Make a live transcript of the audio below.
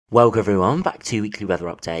Welcome everyone back to weekly weather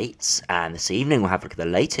updates, and this evening we'll have a look at the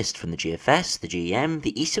latest from the GFS, the GEM,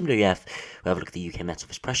 the ECMWF. We'll have a look at the UK Met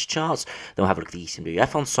Office pressure charts, then we'll have a look at the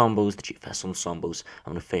ECMWF Ensembles, the GFS Ensembles.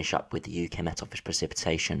 I'm going to finish up with the UK Met Office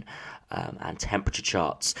precipitation and temperature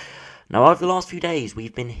charts. Now, over the last few days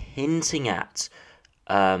we've been hinting at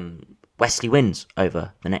westerly winds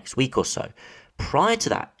over the next week or so. Prior to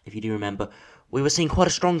that, if you do remember, we were seeing quite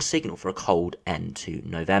a strong signal for a cold end to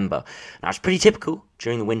November. Now, it's pretty typical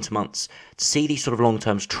during the winter months to see these sort of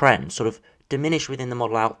long-term trends sort of diminish within the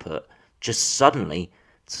model output, just suddenly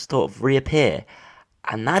sort of reappear.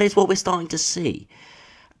 And that is what we're starting to see.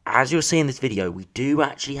 As you'll see in this video, we do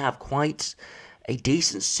actually have quite a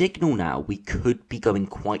decent signal now. We could be going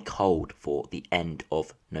quite cold for the end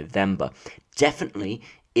of November. Definitely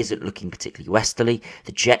isn't looking particularly westerly.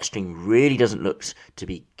 The jet stream really doesn't look to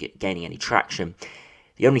be gaining any traction.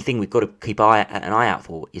 The only thing we've got to keep an eye out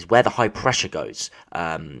for is where the high pressure goes.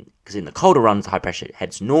 Because in the colder runs, the high pressure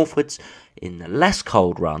heads northwards. In the less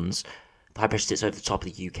cold runs, the high pressure sits over the top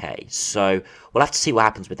of the UK. So we'll have to see what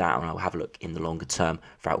happens with that, and I'll have a look in the longer term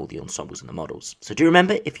throughout all the ensembles and the models. So do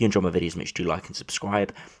remember, if you enjoy my videos, make sure to like and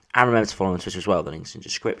subscribe. And remember to follow on Twitter as well, the link's in the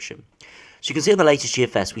description. So you can see on the latest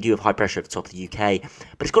GFS, we do have high pressure at the top of the UK,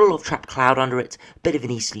 but it's got a lot of trapped cloud under it. A bit of an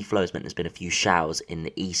easterly flow has meant there's been a few showers in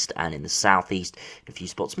the east and in the southeast, in a few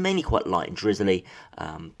spots, mainly quite light and drizzly,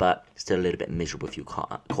 but still a little bit miserable if you're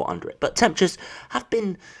caught under it. But temperatures have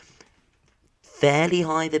been fairly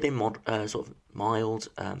high. They've been sort of mild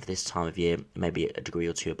for this time of year, maybe a degree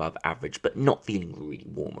or two above average, but not feeling really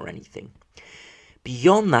warm or anything.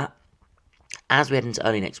 Beyond that, as we head into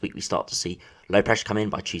early next week, we start to see low pressure come in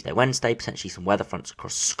by Tuesday, Wednesday, potentially some weather fronts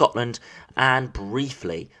across Scotland, and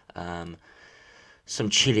briefly some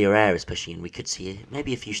chillier areas pushing in. We could see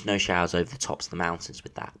maybe a few snow showers over the tops of the mountains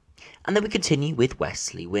with that. And then we continue with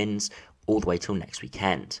westerly winds all the way till next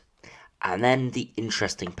weekend. And then the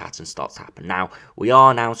interesting pattern starts to happen. Now, we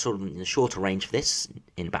are now sort of in the shorter range for this.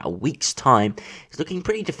 In about a week's time, it's looking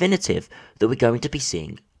pretty definitive that we're going to be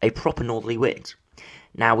seeing a proper northerly wind.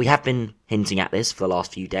 Now, we have been hinting at this for the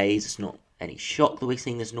last few days. It's not any shock that we're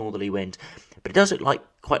seeing this northerly wind, but it does look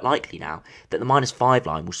quite likely now that the -5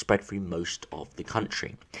 line will spread through most of the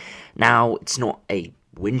country. Now, it's not a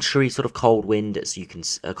wintry sort of cold wind,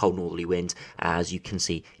 a cold northerly wind. As you can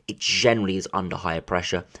see, it generally is under higher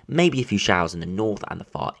pressure. Maybe a few showers in the north and the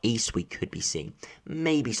far east. We could be seeing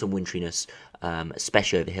maybe some wintriness,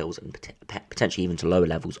 especially over hills and potentially even to lower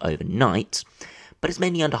levels overnight. But it's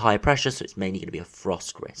mainly under higher pressure, so it's mainly going to be a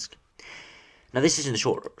frost risk. Now, this is in the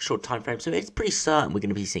short time frame, so it's pretty certain we're going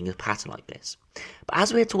to be seeing a pattern like this. But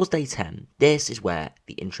as we head towards day 10, this is where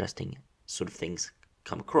the interesting sort of things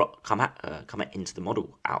come into the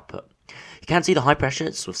model output. You can see the high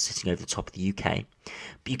pressure sort of sitting over the top of the UK,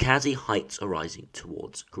 but you can see heights are rising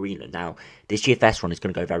towards Greenland. Now, this GFS run is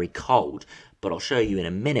going to go very cold, but I'll show you in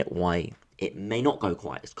a minute why it may not go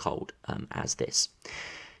quite as cold as this.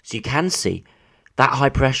 So you can see that high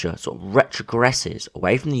pressure sort of retrogresses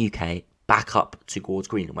away from the UK back up towards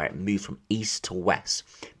Greenland, where it moves from east to west,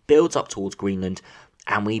 builds up towards Greenland,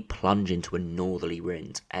 and we plunge into a northerly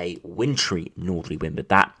wind, a wintry northerly wind with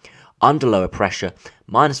that, under lower pressure,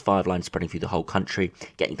 -5 line spreading through the whole country,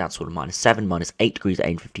 getting down to sort of -7, -8 degrees at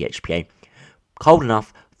 850 HPA. Cold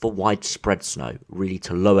enough for widespread snow, really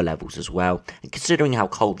to lower levels as well. And considering how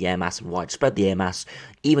cold the air mass and widespread the air mass,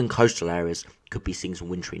 even coastal areas could be seeing some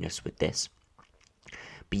wintriness with this.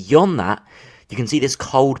 Beyond that, you can see this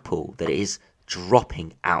cold pool that is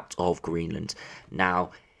dropping out of Greenland.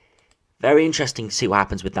 Now, very interesting to see what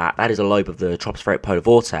happens with that. That is a lobe of the stratospheric polar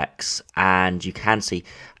vortex, and you can see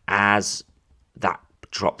as that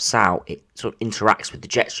drops out, it sort of interacts with the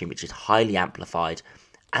jet stream, which is highly amplified,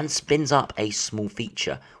 and spins up a small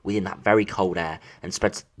feature within that very cold air and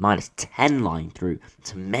spreads -10 line through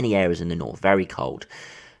to many areas in the north, very cold.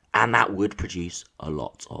 And that would produce a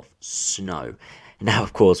lot of snow. Now,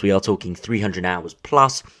 of course, we are talking 300 hours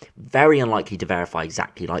plus, very unlikely to verify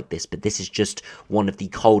exactly like this, but this is just one of the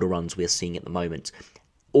colder runs we're seeing at the moment.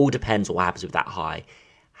 All depends on what happens with that high,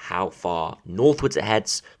 how far northwards it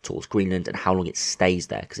heads towards Greenland, and how long it stays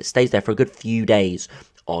there, because it stays there for a good few days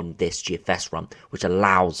on this GFS run, which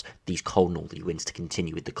allows these cold northerly winds to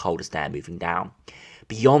continue with the coldest air moving down.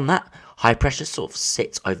 Beyond that, high pressure sort of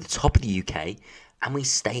sits over the top of the UK, and we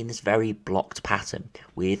stay in this very blocked pattern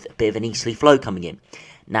with a bit of an easterly flow coming in.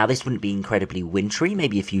 Now, this wouldn't be incredibly wintry,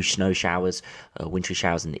 maybe a few snow showers, wintry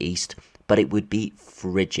showers in the east, but it would be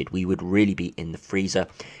frigid. We would really be in the freezer.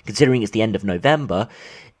 Considering it's the end of November,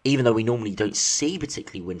 even though we normally don't see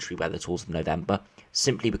particularly wintry weather towards November,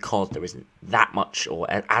 simply because there isn't that much or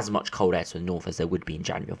as much cold air to the north as there would be in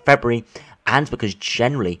January or February, and because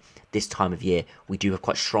generally this time of year we do have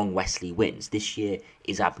quite strong westerly winds. This year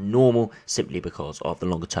is abnormal simply because of the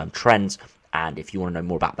longer term trends, and if you want to know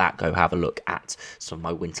more about that, go have a look at some of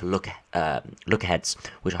my winter look aheads,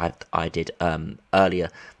 which I did earlier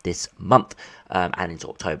this month and into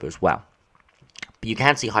October as well. But you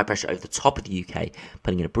can see high pressure over the top of the UK,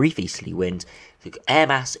 putting in a brief easterly wind. The air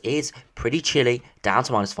mass is pretty chilly, down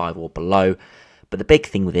to -5 or below. But the big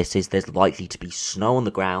thing with this is there's likely to be snow on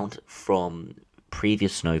the ground from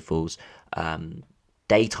previous snowfalls.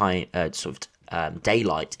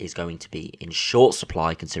 Daylight is going to be in short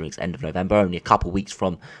supply considering it's end of November, only a couple of weeks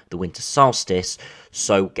from the winter solstice.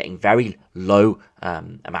 So getting very low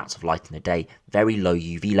amounts of light in the day, very low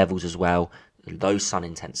UV levels as well, low sun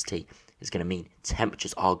intensity is going to mean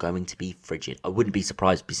temperatures are going to be frigid. I wouldn't be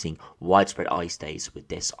surprised to be seeing widespread ice days with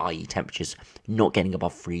this, i.e. temperatures not getting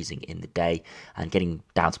above freezing in the day and getting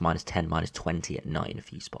down to -10, -20 at night in a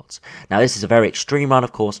few spots. Now this is a very extreme run,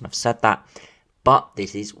 of course, and I've said that, but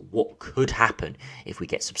this is what could happen if we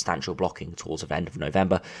get substantial blocking towards the end of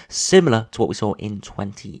November, similar to what we saw in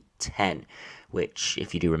 2010, which,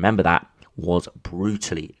 if you do remember that, was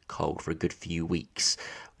brutally cold for a good few weeks.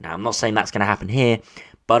 Now, I'm not saying that's going to happen here,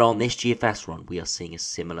 but on this GFS run, we are seeing a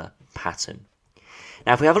similar pattern.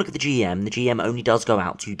 Now, if we have a look at the GM only does go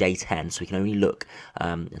out to day 10, so we can only look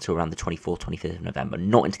until around the 24th, 25th of November,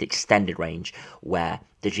 not into the extended range where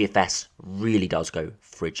the GFS really does go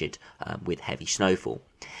frigid with heavy snowfall.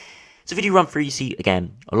 So if you do run through, you see,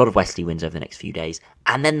 again, a lot of westerly winds over the next few days,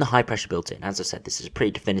 and then the high pressure built in. As I said, this is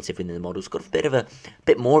pretty definitive within the model. It's got a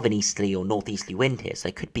bit more of an easterly or northeasterly wind here, so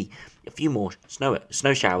there could be a few more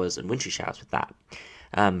snow showers and wintry showers with that.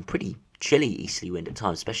 Pretty chilly easterly wind at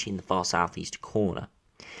times, especially in the far southeast corner.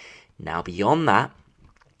 Now, beyond that,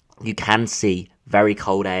 you can see very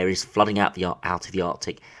cold air is flooding out of the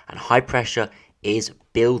Arctic, and high pressure is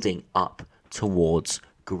building up towards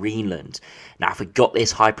Greenland. Now, if we got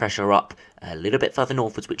this high pressure up a little bit further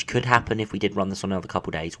northwards, which could happen if we did run this on another couple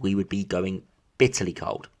of days, we would be going bitterly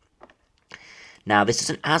cold. Now, this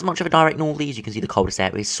isn't as much of a direct northerly. As you can see, the coldest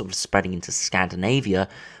air is sort of spreading into Scandinavia,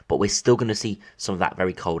 but we're still going to see some of that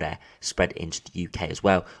very cold air spread into the UK as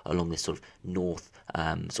well, along this sort of north,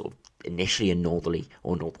 sort of initially a northerly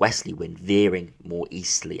or northwesterly wind, veering more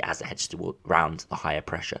easterly as it heads around the higher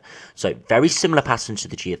pressure. So very similar pattern to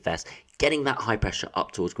the GFS, getting that high pressure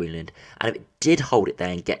up towards Greenland, and if it did hold it there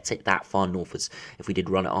and get it that far northwards, if we did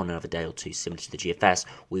run it on another day or two similar to the GFS,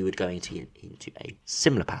 we would go into a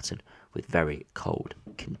similar pattern with very cold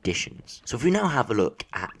conditions. So if we now have a look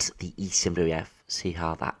at the ECMWF, see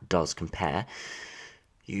how that does compare.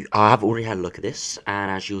 I have already had a look at this,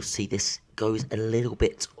 and as you'll see, this goes a little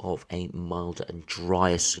bit of a milder and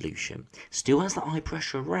drier solution. Still has that high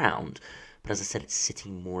pressure around, but as I said, it's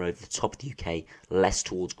sitting more over the top of the UK, less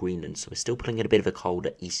towards Greenland, so we're still putting in a bit of a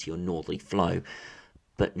colder easterly or northerly flow,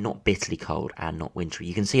 but not bitterly cold and not wintry.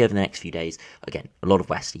 You can see over the next few days, again, a lot of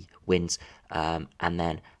westerly winds, and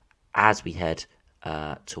then as we head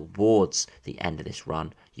towards the end of this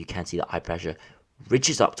run, you can see that high pressure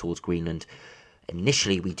ridges up towards Greenland.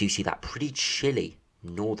 Initially, we do see that pretty chilly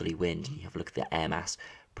northerly wind. You have a look at the air mass,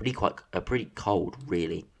 pretty cold,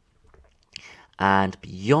 really. And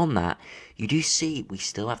beyond that, you do see we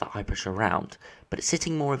still have that high pressure around, but it's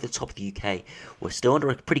sitting more over the top of the UK. We're still under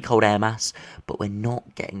a pretty cold air mass, but we're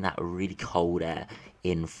not getting that really cold air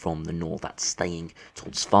in from the north. That's staying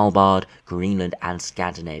towards Svalbard, Greenland, and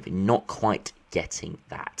Scandinavia. Not quite getting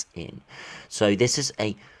that in. So this is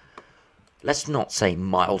a, let's not say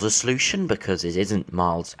milder solution, because it isn't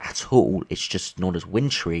mild at all. It's just not as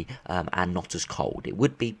wintry and not as cold. It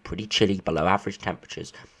would be pretty chilly, below average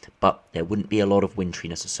temperatures, but there wouldn't be a lot of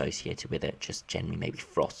wintriness associated with it, just generally maybe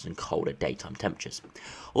frost and colder daytime temperatures.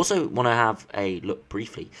 Also want to have a look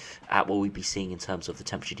briefly at what we'd be seeing in terms of the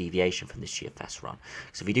temperature deviation from this GFS run.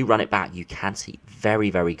 So if you do run it back, you can see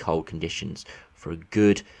very, very cold conditions for a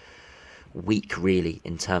good week, really,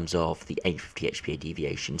 in terms of the 850 HPA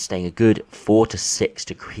deviation, staying a good 4 to 6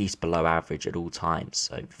 degrees below average at all times.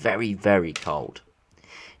 So very, very cold.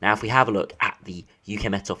 Now, if we have a look at the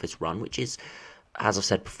UKMO Run, which is, as I've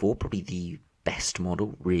said before, probably the best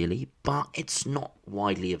model, really, but it's not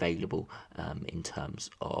widely available in terms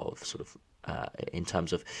of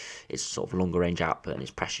its sort of longer range output and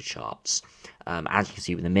its pressure charts. As you can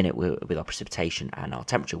see, with a minute with our precipitation and our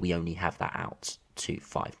temperature, we only have that out to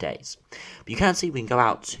 5 days. But you can see we can go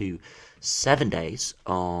out to 7 days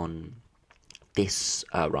on this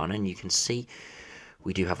run, and you can see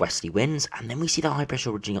We do have westerly winds, and then we see the high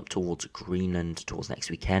pressure ridging up towards Greenland towards next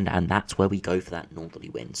weekend, and that's where we go for that northerly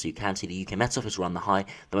wind. So you can see the UKMO Operational Run,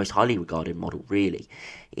 the most highly regarded model really,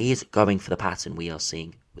 is going for the pattern we are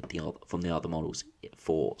seeing with from the other models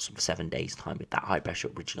for sort of 7 days' time, with that high pressure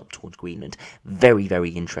ridging up towards Greenland. Very, very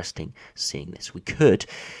interesting seeing this. We could,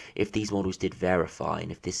 if these models did verify, and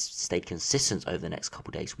if this stayed consistent over the next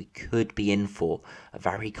couple of days, we could be in for a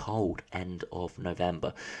very cold end of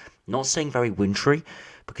November. Not saying very wintry,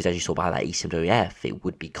 because as you saw by that ECMWF, it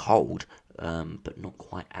would be cold, but not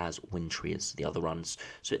quite as wintry as the other runs.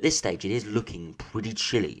 So at this stage, it is looking pretty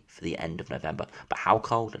chilly for the end of November, but how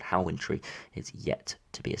cold and how wintry is yet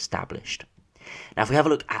to be established. Now, if we have a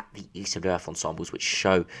look at the ECMWF Ensembles, which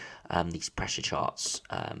show these pressure charts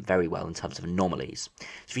very well in terms of anomalies. So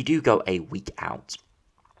if you do go a week out,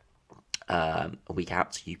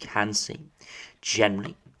 you can see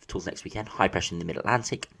generally towards next weekend, high pressure in the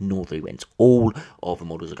mid-Atlantic, northerly winds. All of the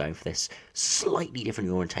models are going for this. Slightly different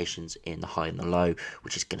orientations in the high and the low,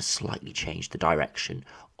 which is going to slightly change the direction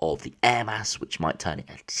of the air mass, which might turn it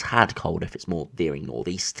a tad colder if it's more veering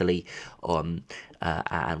northeasterly, and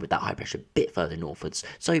with that high pressure a bit further northwards.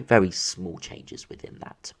 So very small changes within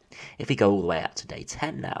that. If we go all the way out to day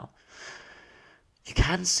 10 now, you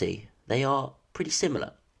can see they are pretty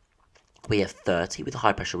similar. We have 30 with a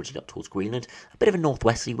high pressure ridging up towards Greenland. A bit of a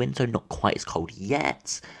northwesterly wind, so not quite as cold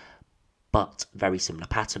yet, but very similar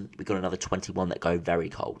pattern. We've got another 21 that go very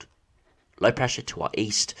cold. Low pressure to our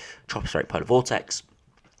east, stratospheric polar vortex,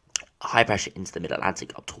 high pressure into the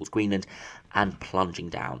mid-Atlantic up towards Greenland, and plunging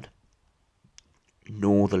down.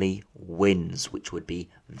 Northerly winds, which would be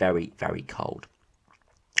very, very cold.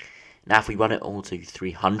 Now, if we run it all to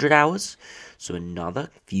 300 hours, so another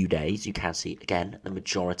few days, you can see, again, the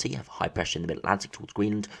majority have high pressure in the mid-Atlantic towards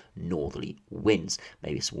Greenland, northerly winds.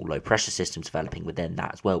 Maybe a small low-pressure system developing within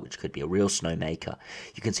that as well, which could be a real snowmaker.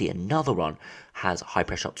 You can see another one has high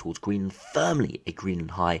pressure up towards Greenland, firmly a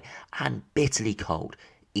Greenland high, and bitterly cold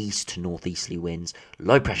east to northeasterly winds.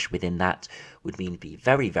 Low pressure within that would mean be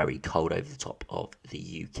very, very cold over the top of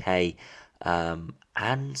the UK.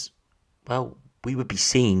 And, well, we would be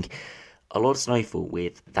seeing a lot of snowfall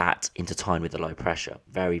with that intertwined with the low pressure.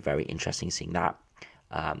 Very, very interesting seeing that.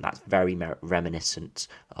 That's very reminiscent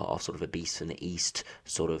of sort of a beast from the east,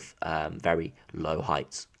 sort of very low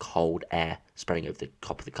heights, cold air spreading over the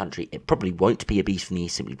top of the country. It probably won't be a beast from the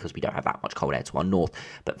east simply because we don't have that much cold air to our north,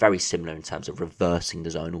 but very similar in terms of reversing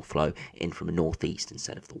the zonal flow in from the northeast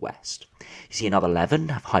instead of the west. You see another 11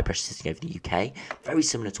 have high pressure sitting over the UK, very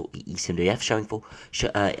similar to what the ECMWF showing for.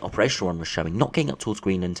 Operational Run was showing, not getting up towards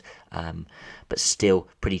Greenland, but still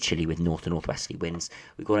pretty chilly with north to northwesterly winds.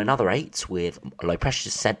 We've got another 8 with low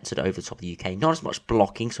pressure centred over the top of the UK, not as much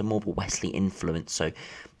blocking, so more of a westerly influence, so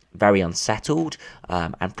very unsettled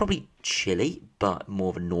and probably chilly, but more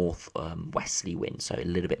of a north westerly wind, so a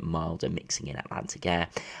little bit milder, mixing in Atlantic air.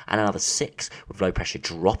 And another 6 with low pressure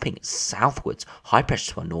dropping southwards, high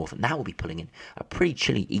pressure to our north, and that will be pulling in a pretty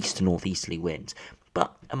chilly east to northeasterly wind,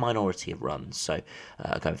 but a minority of runs, so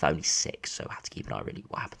going with only 6, so I have to keep an eye really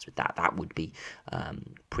what happens with that. That would be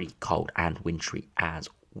pretty cold and wintry as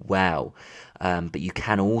well. But you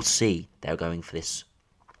can all see they're going for this,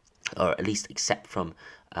 or at least except from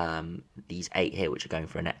these 8 here, which are going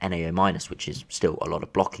for an NAO minus, which is still a lot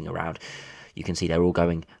of blocking around. You can see they're all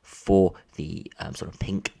going for the sort of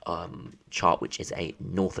pink chart, which is a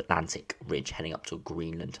North Atlantic ridge heading up to a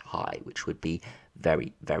Greenland high, which would be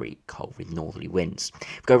very, very cold with northerly winds.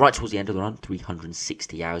 If we go right towards the end of the run,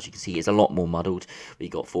 360 hours, you can see it's a lot more muddled. We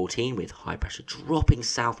got 14 with high pressure dropping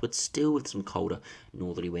southwards, still with some colder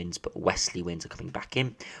northerly winds, but westerly winds are coming back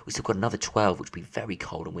in. We still got another 12, which would be very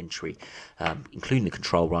cold and wintry, including the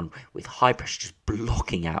control run, with high pressure just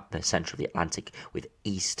blocking out the centre of the Atlantic with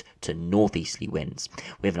east to northeasterly winds.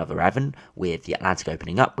 We have another 11 with the Atlantic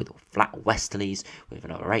opening up with flat westerlies. We have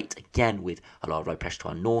another 8 again with a lot of low pressure to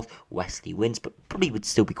our north, westerly winds, but probably would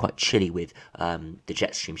still be quite chilly with the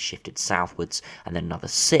jet stream shifted southwards. And then another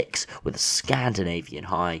 6 with a Scandinavian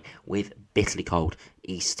high with bitterly cold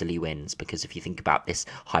easterly winds, because if you think about this,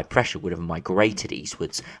 high pressure would have migrated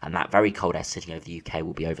eastwards, and that very cold air sitting over the UK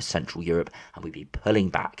will be over Central Europe, and we'd be pulling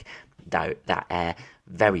back that air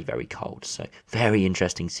very, very cold. So very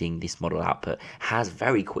interesting seeing this model output has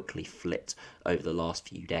very quickly flipped over the last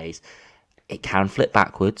few days. It can flip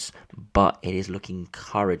backwards, but it is looking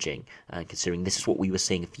encouraging, considering this is what we were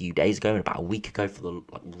seeing a few days ago and about a week ago for the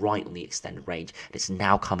right on the extended range. And it's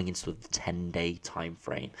now coming into the 10-day time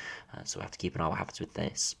frame, so we have to keep an eye on what happens with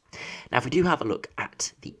this. Now, if we do have a look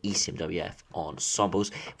at the ECMWF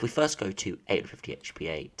Ensembles, if we first go to 850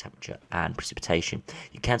 HPA temperature and precipitation,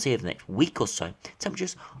 you can see over the next week or so,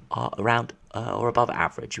 temperatures are around or above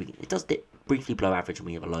average. It does dip briefly below average when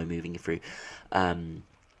we have a low moving through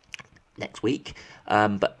next week,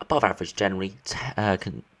 but above average generally.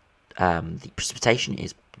 The precipitation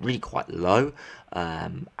is really quite low,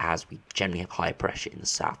 as we generally have higher pressure in the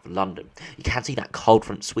south of London. You can see that cold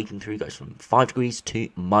front sweeping through, goes from 5 degrees to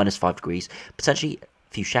 -5 degrees, potentially a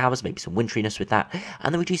few showers, maybe some winteriness with that,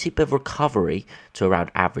 and then we do see a bit of recovery to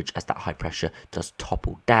around average as that high pressure does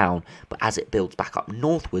topple down. But as it builds back up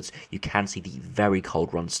northwards, you can see the very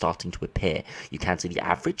cold runs starting to appear. You can see the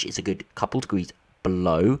average is a good couple degrees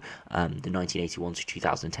below the 1981 to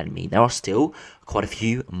 2010 mean. There are still quite a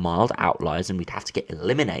few mild outliers, and we'd have to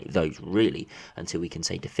eliminate those really until we can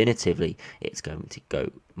say definitively it's going to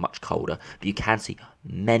go much colder. But you can see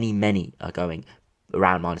many are going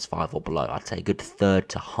around -5 or below. I'd say a good third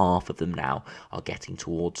to half of them now are getting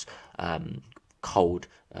towards cold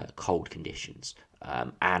conditions.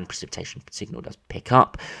 And precipitation signal does pick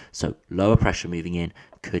up, so lower pressure moving in,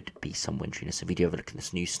 could be some winteriness. If we do have a look at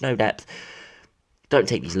this new snow depth, don't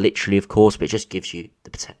take these literally, of course, but it just gives you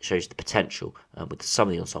shows the potential. With some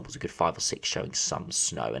of the ensembles, a good 5 or 6 showing some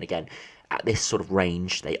snow. And again, at this sort of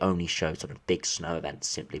range, they only show sort of big snow events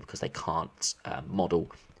simply because they can't model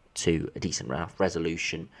to a decent enough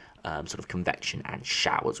resolution sort of convection and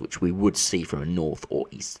showers, which we would see from a north or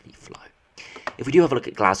easterly flow. If we do have a look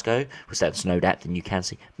at Glasgow, with that snow depth, then you can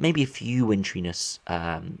see maybe a few wintry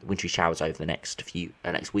showers over the next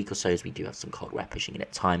week or so, as we do have some cold weather pushing in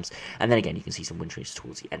at times. And then again, you can see some wintriness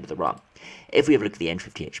towards the end of the run. If we have a look at the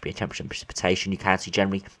N50 HPA temperature and precipitation, you can see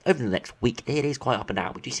generally over the next week it is quite up and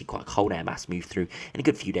down. We do see quite a cold air mass move through in a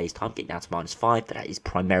good few days' time, getting down to -5, but that is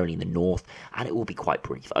primarily in the north, and it will be quite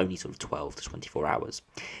brief, only sort of 12 to 24 hours.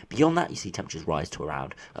 Beyond that, you see temperatures rise to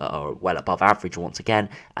around or well above average once again,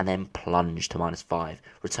 and then plunge to -5,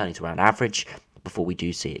 returning to around average, before we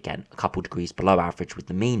do see again a couple degrees below average, with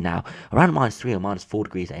the mean now around -3 or -4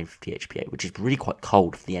 degrees at 850 HPA, which is really quite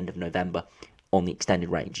cold for the end of November on the extended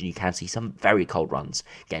range. And you can see some very cold runs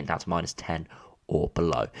getting down to -10 or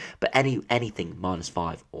below. But anything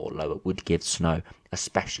 -5 or lower would give snow,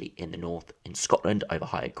 especially in the north, in Scotland, over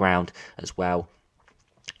higher ground as well.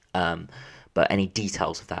 But any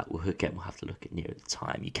details of that, we'll have to look at nearer the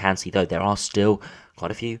time. You can see, though, there are still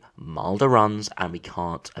quite a few milder runs, and we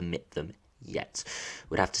can't omit them yet.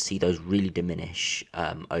 We'd have to see those really diminish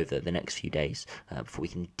over the next few days before we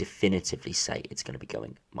can definitively say it's going to be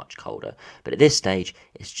going much colder. But at this stage,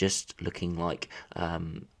 it's just looking like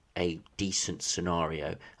a decent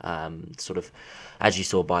scenario, sort of as you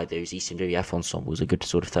saw by those ECMWF ensembles, a good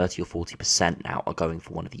sort of 30 or 40% now are going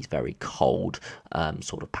for one of these very cold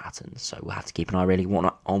sort of patterns. So we'll have to keep an eye really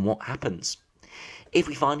on what happens. If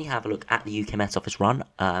we finally have a look at the UKMO Office Run,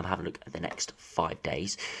 have a look at the next 5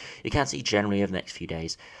 days, you can see generally over the next few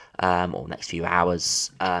days, or next few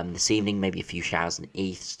hours, this evening maybe a few showers in the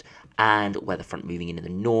east, and weather front moving into the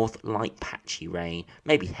north, light patchy rain,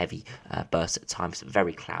 maybe heavy bursts at times,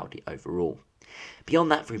 very cloudy overall. Beyond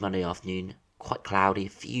that, through Monday afternoon, quite cloudy, a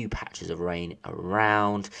few patches of rain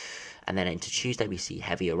around, and then into Tuesday we see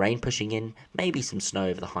heavier rain pushing in, maybe some snow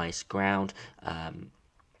over the highest ground,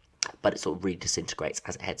 but it sort of really disintegrates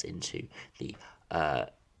as it heads into the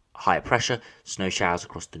higher pressure. Snow showers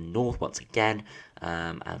across the north once again,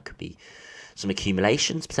 and could be some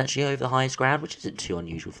accumulations potentially over the highest ground, which isn't too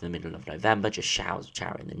unusual for the middle of November, just showers of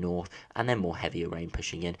shower in the north, and then more heavier rain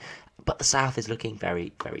pushing in. But the south is looking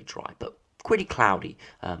very, very dry, but pretty cloudy,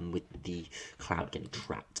 with the cloud getting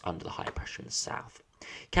trapped under the higher pressure in the south.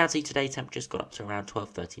 You can see today temperatures got up to around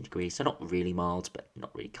 12-13 degrees, so not really mild, but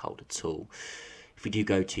not really cold at all. If we do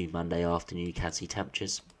go to Monday afternoon, you can see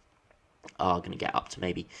temperatures are going to get up to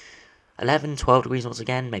maybe 11-12 degrees once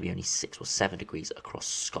again, maybe only 6 or 7 degrees across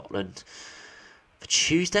Scotland. For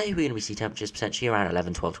Tuesday, we're going to see temperatures potentially around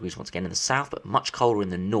 11-12 degrees once again in the south, but much colder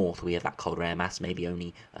in the north. We have that colder air mass, maybe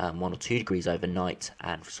only 1 or 2 degrees overnight,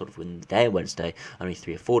 and sort of in the day of Wednesday, only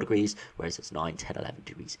 3 or 4 degrees, whereas it's 9, 10, 11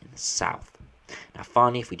 degrees in the south. Now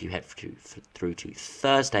finally, if we do head through to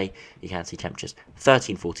Thursday, you can see temperatures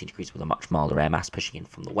 13-14 degrees with a much milder air mass pushing in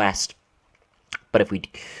from the west. But if we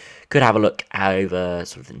could have a look over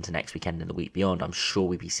sort of into next weekend and the week beyond, I'm sure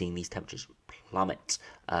we'll be seeing these temperatures plummet,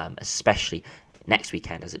 especially next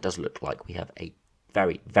weekend, as it does look like we have a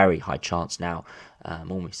very, very high chance now,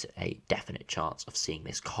 almost a definite chance of seeing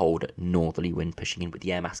this cold northerly wind pushing in with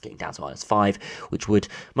the air mass getting down to -5, which would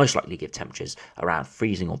most likely give temperatures around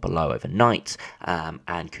freezing or below overnight,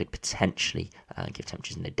 and could potentially give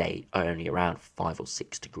temperatures in the day only around 5 or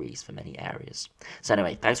 6 degrees for many areas. So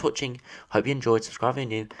anyway, thanks for watching. Hope you enjoyed. Subscribe if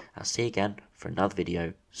you're new. I'll see you again for another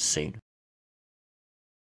video soon.